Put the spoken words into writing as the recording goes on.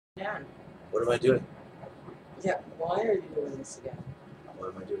Dan. What am I doing? Yeah, why are you doing this again?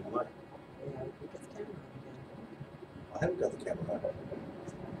 What am I doing? What? Yeah, we get the camera on again. I haven't got the camera on.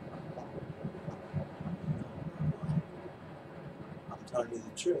 I'm telling you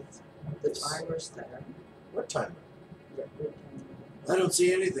the truth. The timer's there. What timer? Yeah, I don't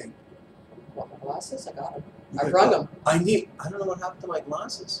see anything. what, my glasses? I got them. You I got- brung them. I don't know what happened to my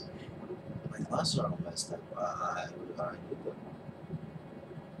glasses. My glasses are all messed up. I need them.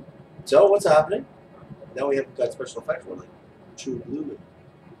 So what's happening? Now we haven't got special effects. We're like true blue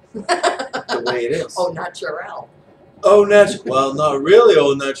the way it is. Oh, natural. Oh, natural. Well, not really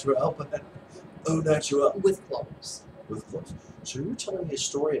au natural, but au natural. With clothes. With clothes. So you were telling me a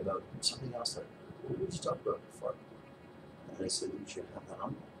story about something else that we talked about before. And I said we should have that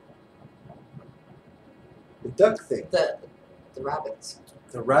on. The duck thing. The rabbits.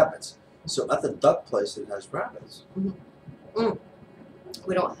 The rabbits. So at the duck place, it has rabbits.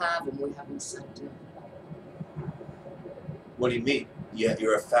 We don't have them. We have them sent in. What do you mean? Yeah,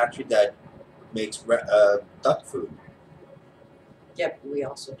 you're a factory that makes duck food. Yep, we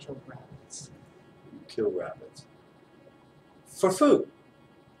also kill rabbits. You kill rabbits. For food.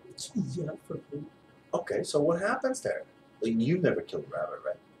 Yeah, for food. Okay, so what happens there? Like, you never killed a rabbit,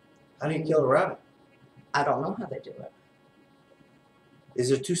 right? How do you kill a rabbit? I don't know how they do it. Is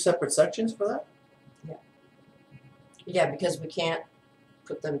there two separate sections for that? Yeah, because we can't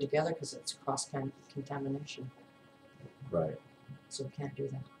put them together because it's cross-contamination. Right. So we can't do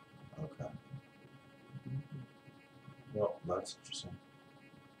that. Okay. Well, that's interesting.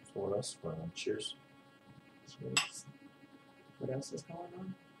 So what else is going on? Cheers. Cheers. What else is going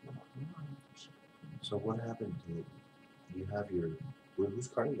on? I don't know. So what happened? You have your... Whose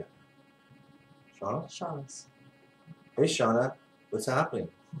car do you got? Shauna? Shaw's. Hey, Shauna. What's happening?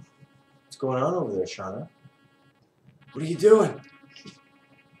 What's going on over there, Shauna? What are you doing?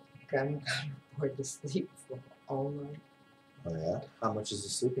 Grandma got her bored to sleep for all night. Oh, yeah? How much is he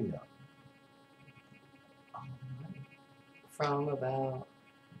sleeping now? All night. From about,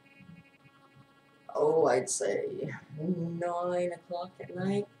 I'd say 9 o'clock at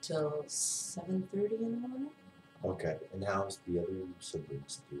night till 7:30 in the morning. Okay. And how's the other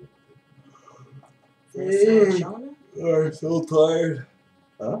siblings doing? Vanessa and Shauna? I'm so tired.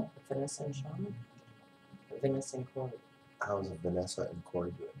 Huh? Vanessa and Shauna? Vanessa and Corey. How's Vanessa and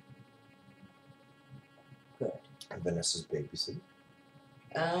Corey doing? Good. And Vanessa's babysitting?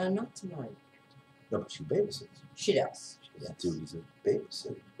 Not tonight. No, but she babysits. She does. She has duties of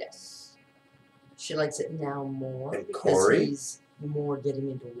babysitting. Yes. She likes it now more And because Corey? he's more getting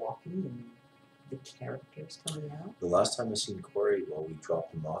into walking and the characters coming out. The last time I seen Corey, well, we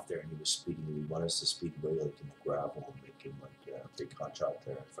dropped him off there and he was speeding. We wanted us to speed away like in the gravel and make him like a big hot shot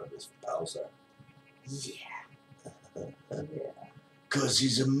there in front of his pals there. Yeah. Yeah. Cause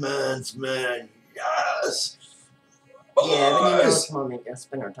he's a man's man. Yes. Yeah, but he Boys! knows mommy can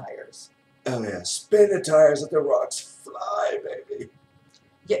spin her tires. Oh yeah, spin the tires, let the rocks fly, baby.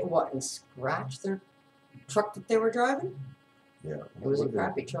 Get what, and scratch their truck that they were driving? Yeah. It was a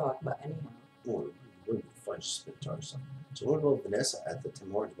crappy truck, but anyhow. Well, it would be fun to spin tires. So what about Vanessa at the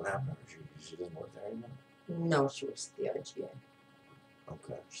Tim Hortons? What happened to her? She doesn't work there anymore? No, she was at the IGA.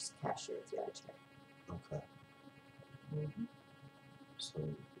 Okay. She's a cashier at the IGA. Okay. Mm-hmm. So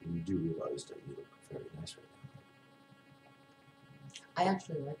you do realize that you look very nice right I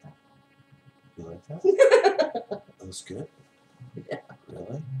actually like that. now. You like that? That looks good? Yeah.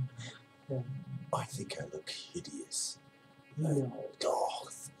 Really? Yeah. I think I look hideous. No.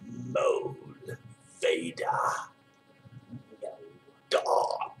 Darth Maul Vader. No.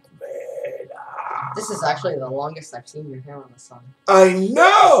 Darth Vader. This is actually the longest I've seen your hair on the sun. I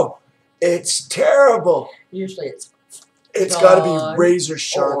know! It's terrible. Usually it's It's got to gone be razor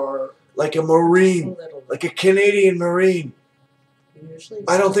sharp. or Like a a Marine. little. Like a Canadian Marine. Usually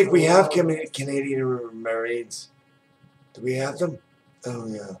I don't think we have Canadian. Canadian Marines. Do we have them? Oh,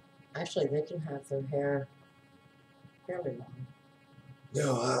 yeah. Actually, they can have their hair fairly long.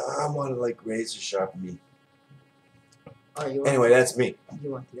 No, I want to like razor sharp me. Oh, you want, Anyway, that's me.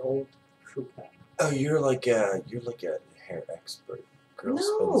 you want the old crew cut. Oh, you're like a hair expert. Girl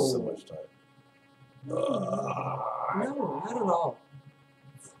spends so No. much time. No, not at all.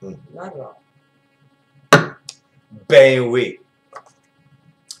 Hmm. Not at all. Baby.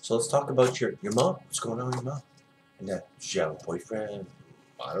 So let's talk about your mom. What's going on with your mom? And that she have a boyfriend?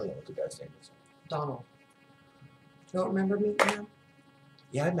 I don't know what the guy's name is. Donald. You don't remember meeting him?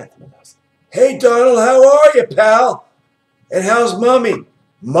 Yeah, I met him in the house. Hey Donald, how are you, pal? And how's mommy?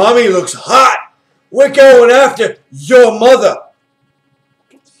 Mommy looks hot. We're going after your mother.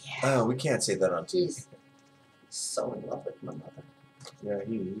 Yeah. Oh, we can't say that on TV. He's so in love with my mother. Yeah,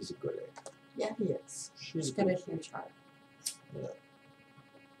 he's a good egg. Yeah, he is. She's He's a got a good. huge heart. Yeah.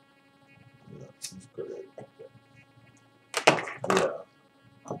 Yeah, she's a good egg. Yeah.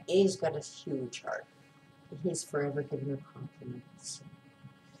 He's got a huge heart. He's forever giving her compliments.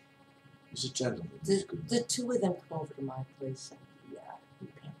 He's a gentleman. He's a good The two of them come over to my place and he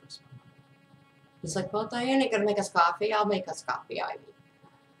pampers my mom. He's like, well, Diane, you gonna make us coffee? I'll make us coffee, Ivy.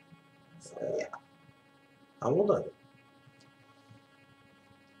 So, yeah. How old are they?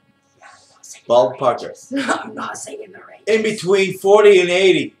 Yeah, I'm not saying Ballpark. the ranges. I'm not saying the ranges. In between 40 and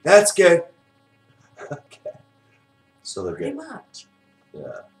 80. That's good. Okay. So they're Pretty good. much. Yeah.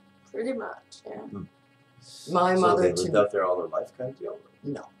 Pretty much, yeah. Hmm. My So mother they lived too. out there all their life, kind of deal?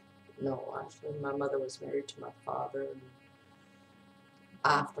 No, actually, my mother was married to my father. And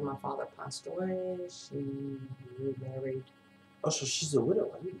after my father passed away, she remarried. Oh, so she's a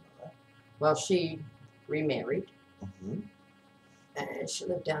widow. I didn't know that. Well, she remarried, Mm-hmm. and she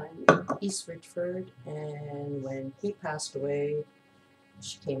lived down in East Richford. And when he passed away,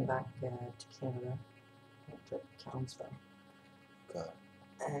 she came back to Canada, to Cowansville. Okay.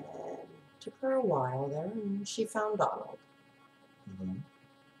 And took her a while there, and she found Donald. Mm-hmm.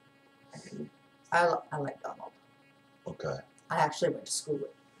 And I like Donald. Okay. I actually went to school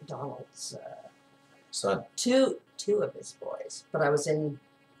with Donald's Son. two of his boys, but I was in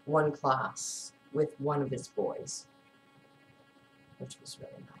one class with one of his boys, which was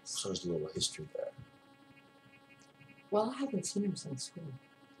really nice. So there's a little history there. Well, I haven't seen him since school.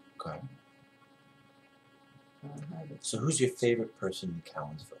 Okay. I haven't. So who's your favorite person in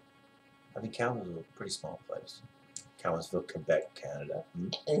Cowansville? I mean, Cowansville is a pretty small place. Cowansville, Quebec, Canada.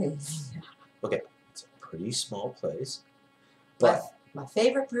 Okay, it's a pretty small place. But My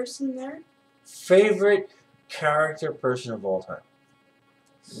favorite person there? favorite character person of all time?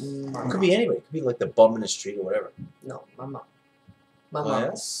 My It could mom. be anybody. It could be like the bum in the street or whatever. No, my mom. My Oh, mom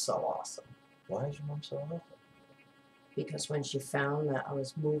yeah? is so awesome. Why is your mom so awful? Because when she found that I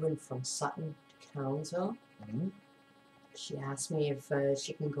was moving from Sutton to Cowansville, Mm-hmm. she asked me if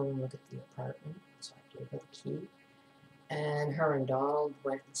she can go and look at the apartment. So I gave her the key. And her and Donald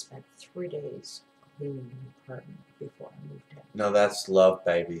went and spent 3 days cleaning the apartment before I moved in. No, that's love,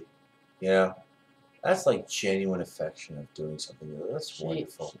 baby. You know, that's like genuine affection of doing something. That's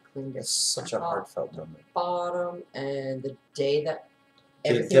wonderful. She cleaned it It's such a top, heartfelt moment. bottom, and the day that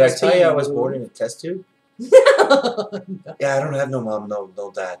everything Did I was tell you I was being born in a test tube? moved- Yeah, I don't have no mom,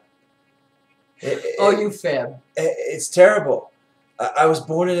 no dad. Oh, you fib. It's terrible. I was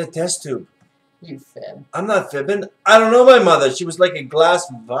born in a test tube. You fib. I'm not fibbing. I don't know my mother. She was like a glass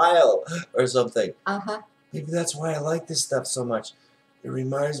vial or something. Uh-huh. Maybe that's why I like this stuff so much. It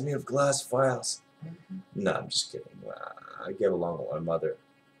reminds me of glass vials. Mm-hmm. No, I'm just kidding. I get along with my mother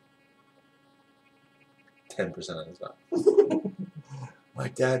 10% of the time. My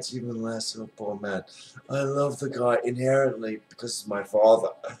dad's even less so poor man. I love the guy inherently because he's my father.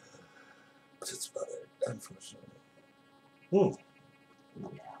 But his mother, unfortunately. Yeah.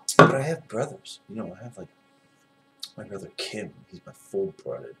 But I have brothers. You know, I have like my brother Kim. He's my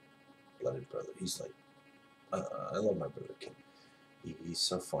full-blooded brother. He's like, I love my brother Kim. He's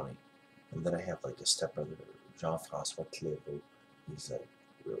so funny. And then I have like a stepbrother, Jean-Francois Clévaux. He's like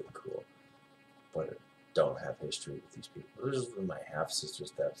really cool. But I don't have history with these people. This is my half-sister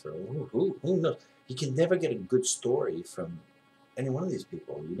steps. Who knows? You can never get a good story from any one of these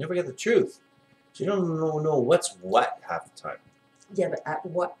people. You never get the truth. So you don't know what's what half the time. Yeah, but at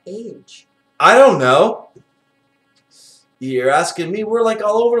what age? I don't know. You're asking me. We're like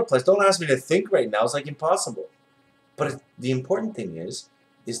all over the place. Don't ask me to think right now. It's like impossible. But the important thing is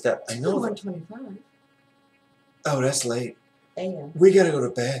that I know that. 1:25 Oh, that's late. a.m. We gotta go to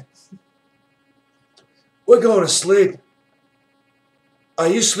bed. We're going to sleep. Are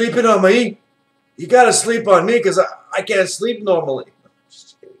you sleeping on me? You gotta sleep on me because I can't sleep normally.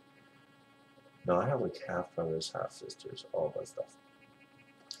 Just kidding. No, I have like half brothers, half sisters, all that stuff.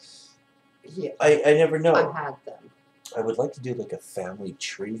 Yeah, I never know. I had them. I would like to do like a family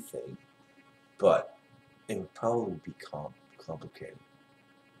tree but it would probably be complicated.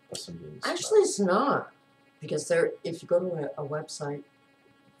 Actually, it's not. Because there, if you go to a website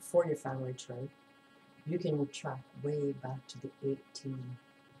for your family tree, you can track way back to the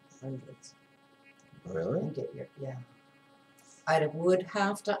 1800s. Really? And get your, yeah. I would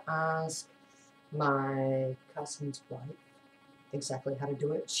have to ask my cousin's wife exactly how to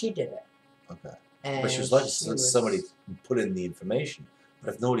do it. She did it. Okay. And But she was like somebody put in the information.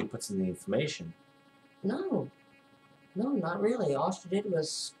 But if nobody puts in the information... No, not really. All she did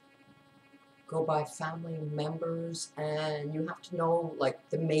was go by family members, and you have to know, like,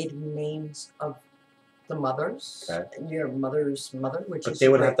 the maiden names of the mother's, Okay. your mother's mother, which But is they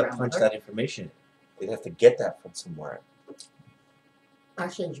your would have to punch great-grandmother. that information in. They'd have to get that from somewhere.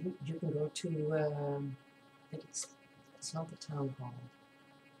 Actually, you can go to, I think it's not the town hall.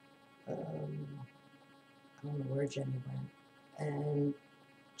 I don't know where Jenny went. And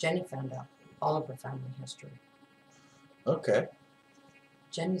Jenny found out all of her family history. Okay.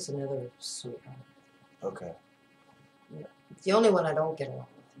 Jenny's another sweetheart. Okay. The only one I don't get along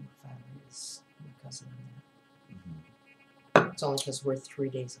with in my family is my cousin Annette. Mm-hmm. It's only because we're 3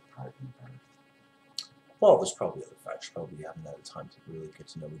 days apart in birth. Well, there's probably other factors. Probably haven't had time to really get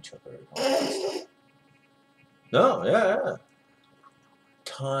to know each other and all that stuff. No, yeah.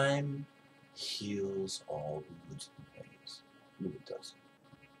 Time heals all wounds and pains. It really does.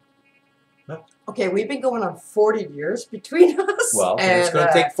 Okay, we've been going on 40 years between us. Well, and it's going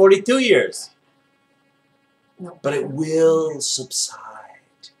to take 42 years. No, But it will subside.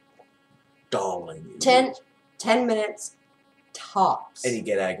 Darling. 10 minutes tops. And you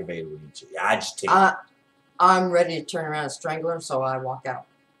get aggravated with each other. Agitated. I'm ready to turn around and strangle her, so I walk out.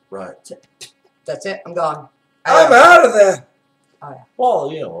 Right. That's it. I'm gone. I'm out of there.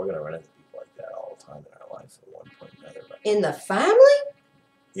 Oh, yeah. Well, we're going to run into people like that all the time in our life at one point or another. Right? In the family?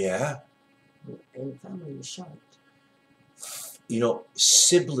 Yeah. In the family, you shouldn't.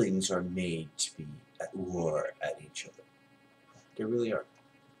 Siblings are made to be at war at each other. They really are.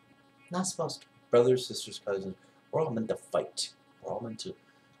 Not supposed to. Brothers, sisters, cousins, we're all meant to fight. We're all meant to,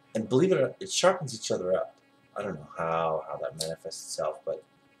 and believe it or not, it sharpens each other up. I don't know how that manifests itself, but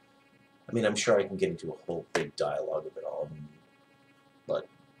I mean, I'm sure I can get into a whole big dialogue of it all, but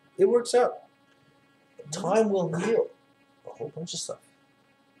it works out. Time will heal a whole bunch of stuff.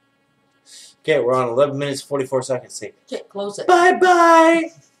 Okay, we're on 11 minutes, 44 seconds. Say, Okay, close it.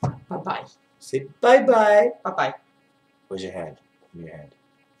 bye-bye. Bye-bye. Say, bye-bye. Bye-bye. Where's your hand? Give me your hand.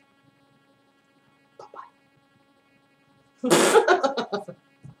 Bye-bye.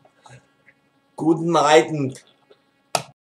 Guten Abend.